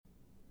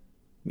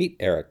Meet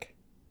Eric.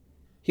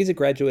 He's a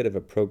graduate of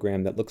a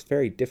program that looks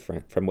very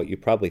different from what you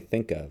probably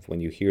think of when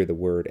you hear the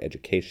word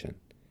education.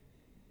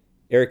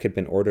 Eric had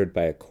been ordered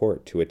by a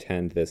court to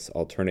attend this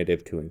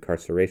alternative to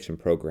incarceration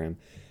program,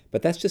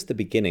 but that's just the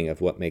beginning of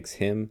what makes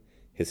him,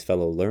 his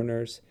fellow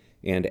learners,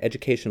 and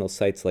educational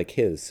sites like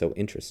his so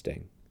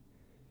interesting.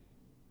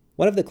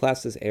 One of the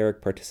classes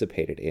Eric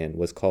participated in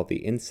was called the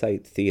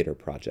Insight Theater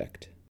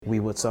Project. We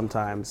would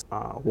sometimes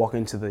walk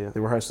into the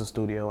rehearsal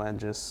studio and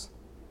just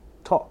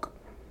talk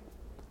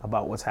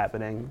about what's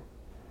happening,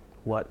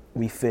 what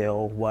we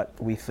feel, what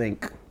we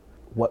think,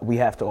 what we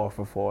have to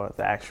offer for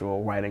the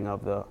actual writing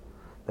of the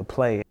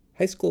play.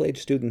 High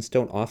school-age students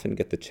don't often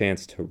get the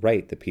chance to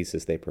write the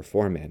pieces they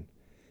perform in.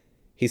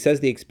 He says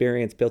the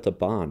experience built a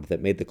bond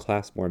that made the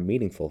class more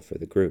meaningful for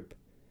the group.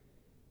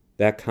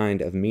 That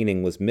kind of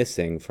meaning was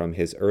missing from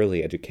his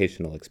early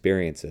educational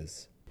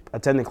experiences.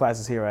 Attending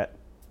classes here at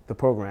the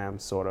program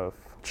sort of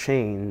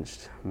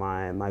changed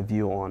my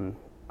view on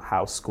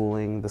how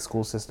the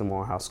school system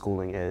or how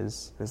schooling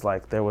is. It's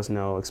like there was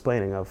no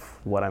explaining of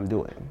what I'm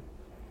doing.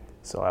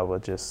 So I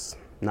would just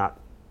not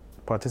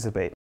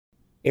participate.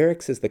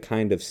 Eric's is the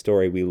kind of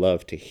story we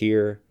love to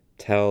hear,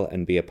 tell,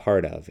 and be a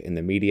part of in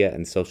the Media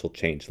and Social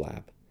Change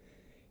Lab.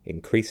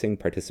 Increasing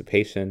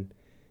participation,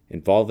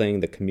 involving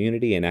the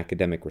community in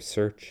academic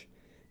research,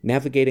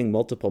 navigating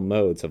multiple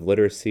modes of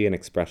literacy and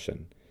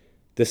expression.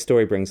 This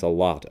story brings a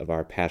lot of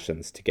our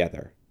passions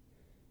together.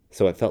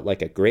 So it felt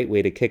like a great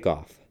way to kick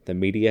off the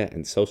Media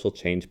and Social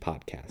Change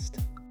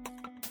podcast.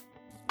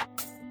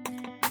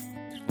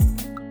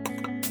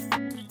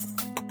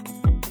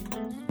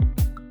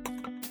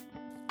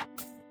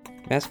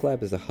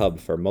 MaskLab is a hub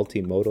for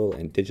multimodal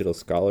and digital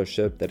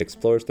scholarship that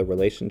explores the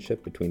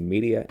relationship between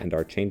media and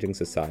our changing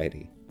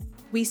society.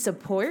 We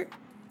support,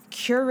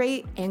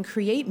 curate, and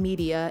create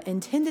media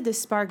intended to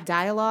spark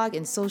dialogue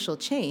and social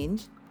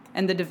change,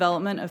 and the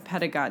development of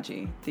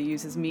pedagogy that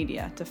uses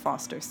media to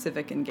foster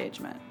civic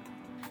engagement.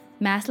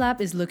 MaskLab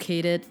is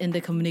located in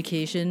the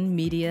Communication,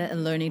 Media,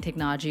 and Learning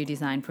Technology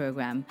Design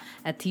program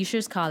at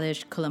Teachers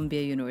College,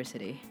 Columbia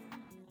University.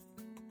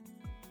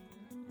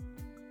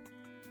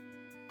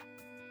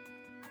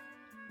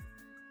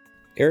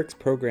 Eric's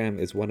program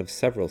is one of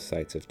several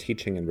sites of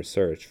teaching and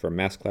research for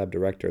MaskLab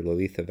director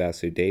Lalitha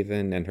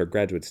Vasudevan and her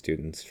graduate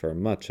students for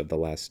much of the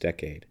last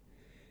decade.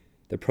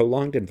 The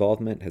prolonged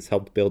involvement has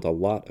helped build a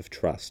lot of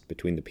trust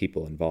between the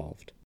people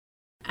involved.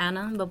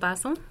 Anna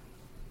Lobaso,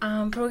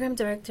 Program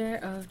Director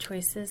of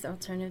Choices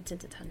Alternative to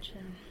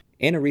Detention.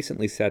 Anna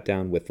recently sat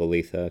down with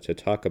Lalitha to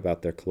talk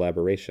about their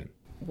collaboration.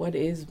 What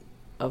is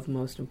of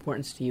most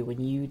importance to you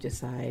when you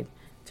decide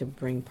to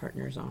bring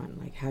partners on?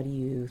 Like, how do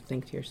you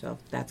think to yourself,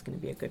 that's going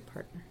to be a good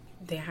partner?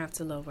 They have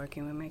to love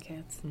working with my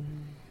kids.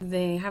 Mm-hmm.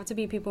 They have to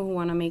be people who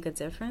want to make a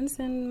difference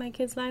in my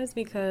kids' lives,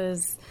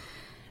 because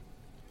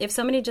if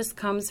somebody just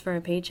comes for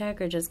a paycheck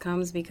or just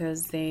comes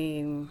because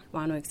they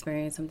want to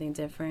experience something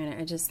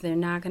different, they're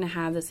not going to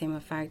have the same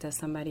effect as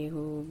somebody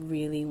who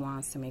really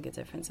wants to make a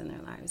difference in their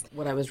lives.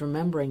 What I was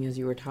remembering as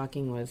you were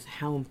talking was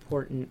how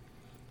important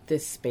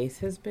this space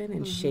has been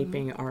in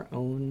shaping our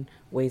own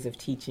ways of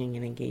teaching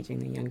and engaging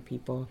the young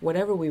people.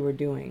 Whatever we were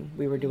doing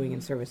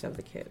in service of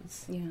the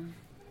kids. Yeah.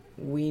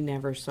 We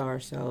never saw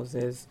ourselves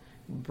as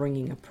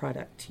bringing a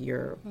product to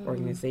your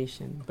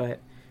organization, but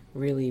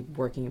really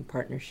working in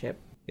partnership.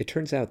 It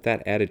turns out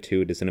that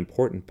attitude is an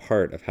important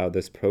part of how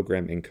this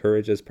program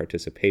encourages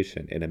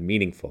participation in a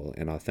meaningful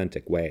and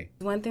authentic way.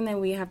 One thing that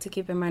we have to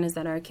keep in mind is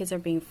that our kids are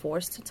being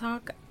forced to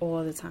talk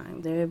all the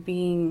time. They're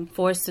being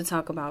forced to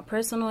talk about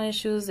personal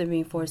issues. They're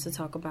being forced to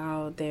talk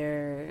about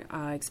their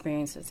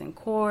experiences in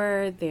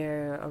court,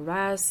 their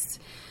arrests.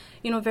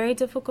 Very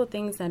difficult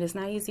things that it's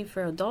not easy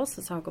for adults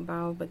to talk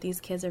about, but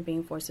these kids are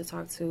being forced to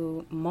talk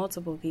to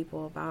multiple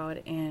people about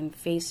and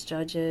face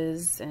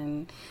judges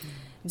and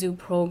do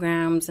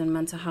programs and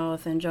mental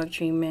health and drug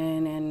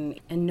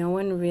treatment, and no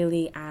one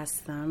really asks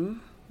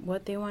them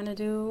what they want to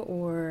do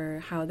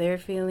or how they're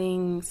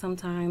feeling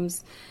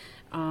sometimes,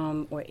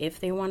 or if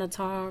they want to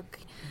talk.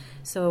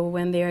 So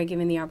when they are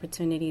given the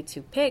opportunity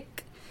to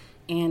pick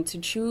and to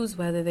choose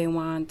whether they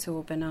want to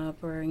open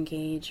up or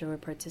engage or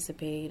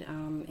participate,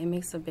 it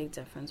makes a big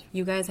difference.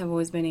 You guys have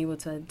always been able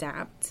to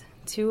adapt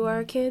to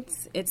our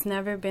kids. It's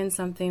never been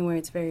something where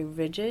it's very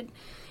rigid.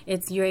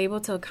 You're able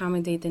to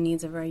accommodate the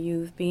needs of our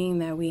youth, being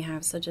that we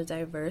have such a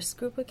diverse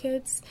group of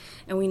kids,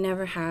 and we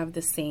never have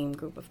the same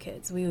group of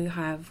kids. We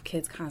have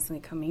kids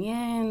constantly coming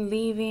in,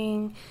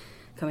 leaving,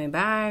 coming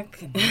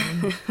back,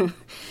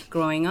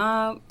 growing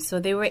up. So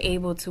they were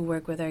able to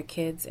work with our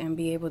kids and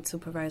be able to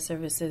provide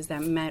services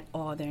that met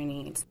all their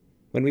needs.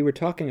 When we were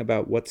talking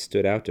about what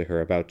stood out to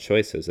her about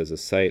Choices as a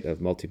site of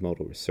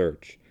multimodal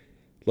research,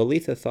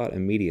 Lalitha thought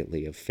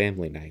immediately of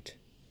Family Night.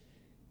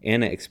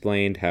 Anna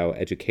explained how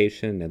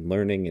education and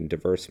learning in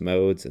diverse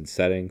modes and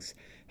settings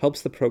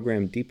helps the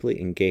program deeply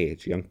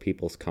engage young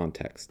people's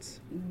contexts.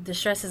 The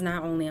stress is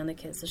not only on the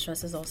kids, the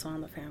stress is also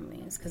on the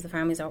families, because the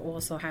families are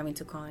also having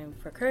to call in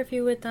for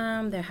curfew with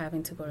them, they're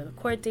having to go to the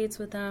court dates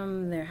with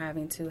them, they're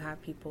having to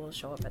have people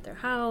show up at their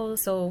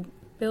house. So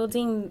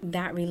building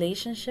that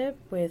relationship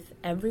with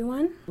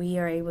everyone, we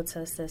are able to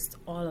assist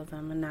all of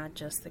them and not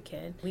just the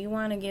kid. We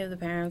want to give the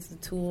parents the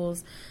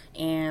tools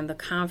and the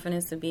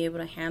confidence to be able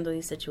to handle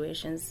these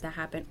situations that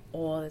happen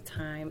all the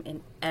time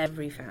in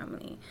every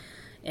family,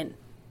 in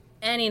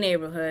any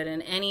neighborhood,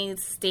 in any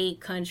state,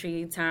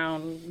 country,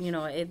 town.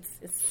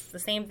 It's the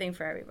same thing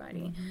for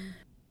everybody.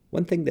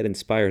 One thing that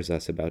inspires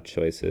us about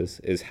Choices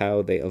is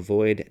how they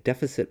avoid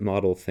deficit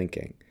model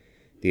thinking,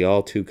 the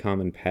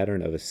all-too-common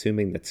pattern of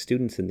assuming that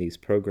students in these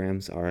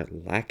programs are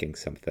lacking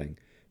something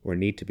or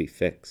need to be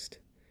fixed.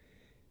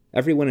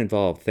 Everyone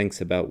involved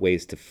thinks about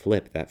ways to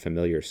flip that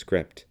familiar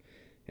script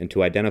and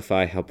to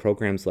identify how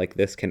programs like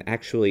this can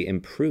actually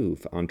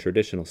improve on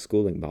traditional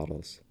schooling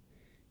models.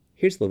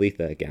 Here's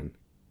Lalitha again.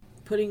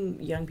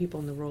 Putting young people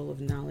in the role of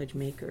knowledge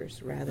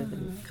makers rather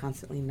than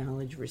constantly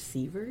knowledge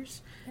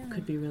receivers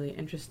could be really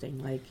interesting.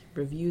 Like,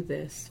 review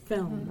this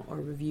film or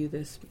review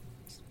this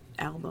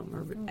album,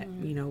 or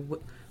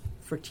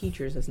for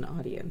teachers as an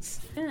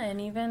audience. Yeah,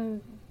 and even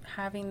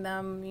having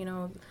them,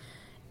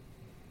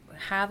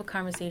 have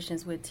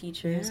conversations with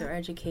teachers or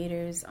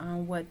educators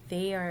on what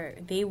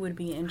they would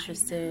be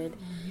interested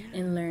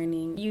in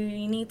learning.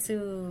 You need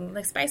to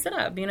spice it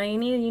up. You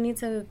need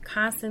to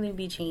constantly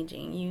be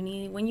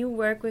changing. When you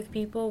work with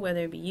people,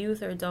 whether it be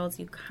youth or adults,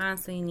 you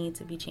constantly need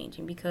to be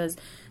changing because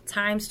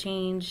times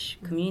change,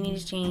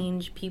 communities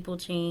change, people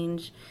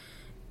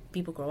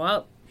grow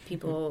up.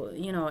 People,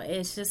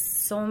 it's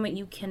just so much.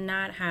 You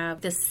cannot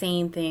have the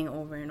same thing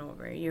over and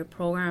over. Your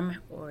program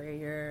or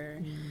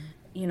your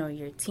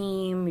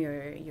team,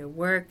 your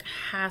work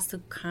has to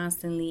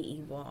constantly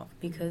evolve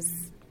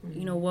because,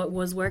 what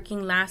was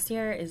working last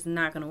year is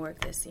not going to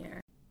work this year.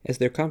 As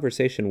their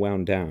conversation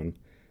wound down,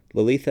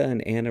 Lalitha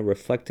and Anna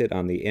reflected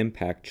on the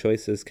impact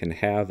Choices can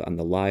have on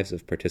the lives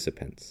of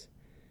participants.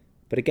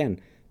 But again,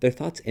 their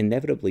thoughts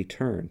inevitably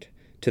turned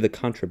to the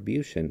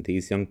contribution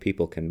these young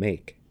people can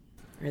make.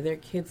 Are there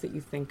kids that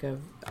you think of,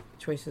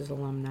 Choices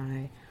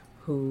alumni,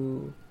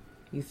 who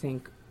you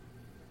think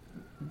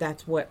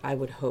that's what I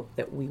would hope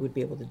that we would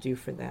be able to do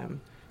for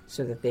them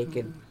so that they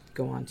could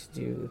go on to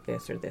do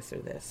this or this or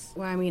this?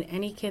 Well,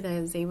 any kid that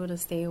is able to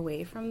stay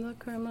away from the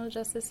criminal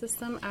justice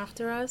system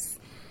after us,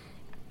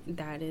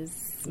 that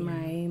is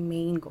my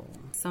main goal.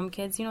 Some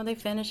kids, they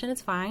finish and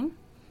it's fine.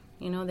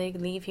 They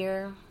leave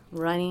here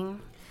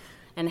running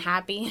and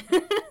happy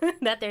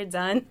that they're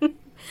done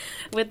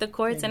with the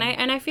courts. And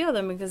I feel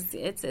them because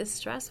it's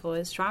stressful,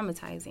 it's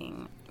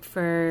traumatizing.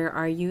 For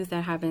our youth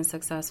that have been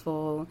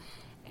successful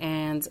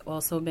and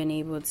also been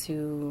able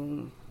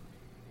to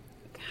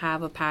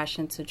have a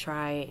passion to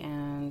try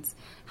and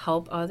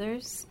help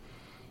others,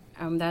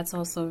 that's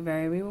also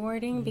very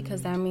rewarding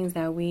because that means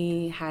that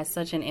we had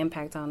such an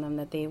impact on them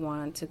that they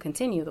want to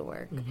continue the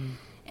work.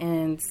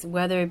 And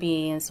whether it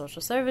be in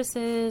social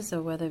services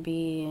or whether it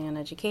be in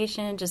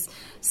education, just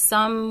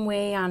some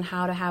way on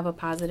how to have a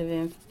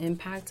positive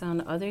impact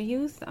on other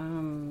youth,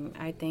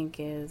 I think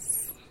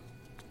is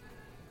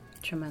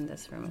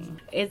tremendous for me.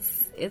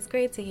 It's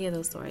great to hear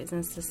those stories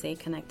and to stay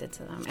connected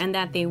to them and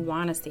that they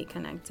want to stay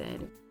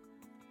connected.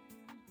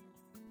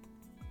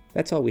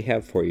 That's all we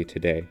have for you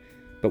today,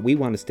 but we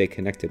want to stay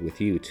connected with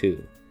you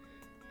too.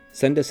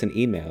 Send us an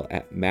email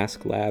at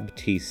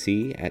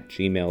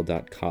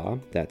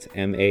masklabtc@gmail.com. That's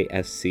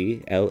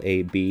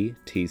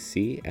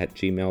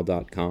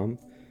masklabtc@gmail.com,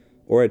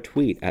 or a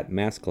tweet at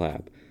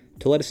masklab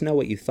to let us know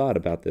what you thought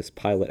about this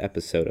pilot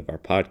episode of our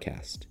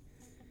podcast.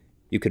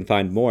 You can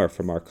find more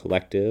from our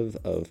collective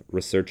of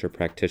researcher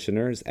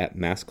practitioners at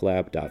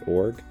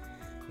masklab.org,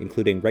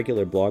 including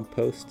regular blog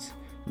posts,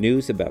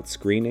 news about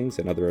screenings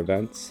and other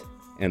events,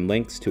 and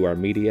links to our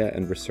media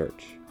and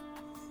research.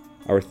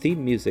 Our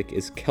theme music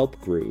is Kelp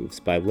Grooves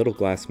by Little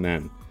Glass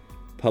Men,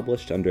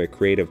 published under a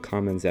Creative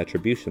Commons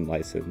Attribution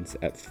license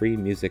at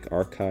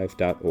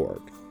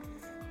freemusicarchive.org.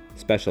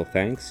 Special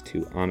thanks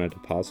to Anna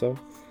DePazzo,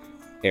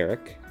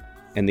 Eric,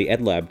 and the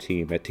EdLab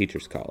team at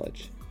Teachers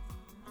College.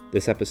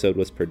 This episode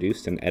was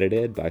produced and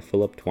edited by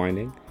Philip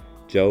Twining,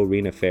 Joe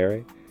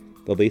Rina-Ferre,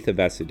 Lalitha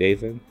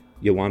Vasudevan,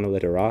 Ioana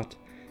Literat,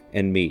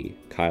 and me,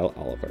 Kyle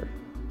Oliver.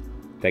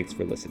 Thanks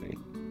for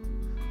listening.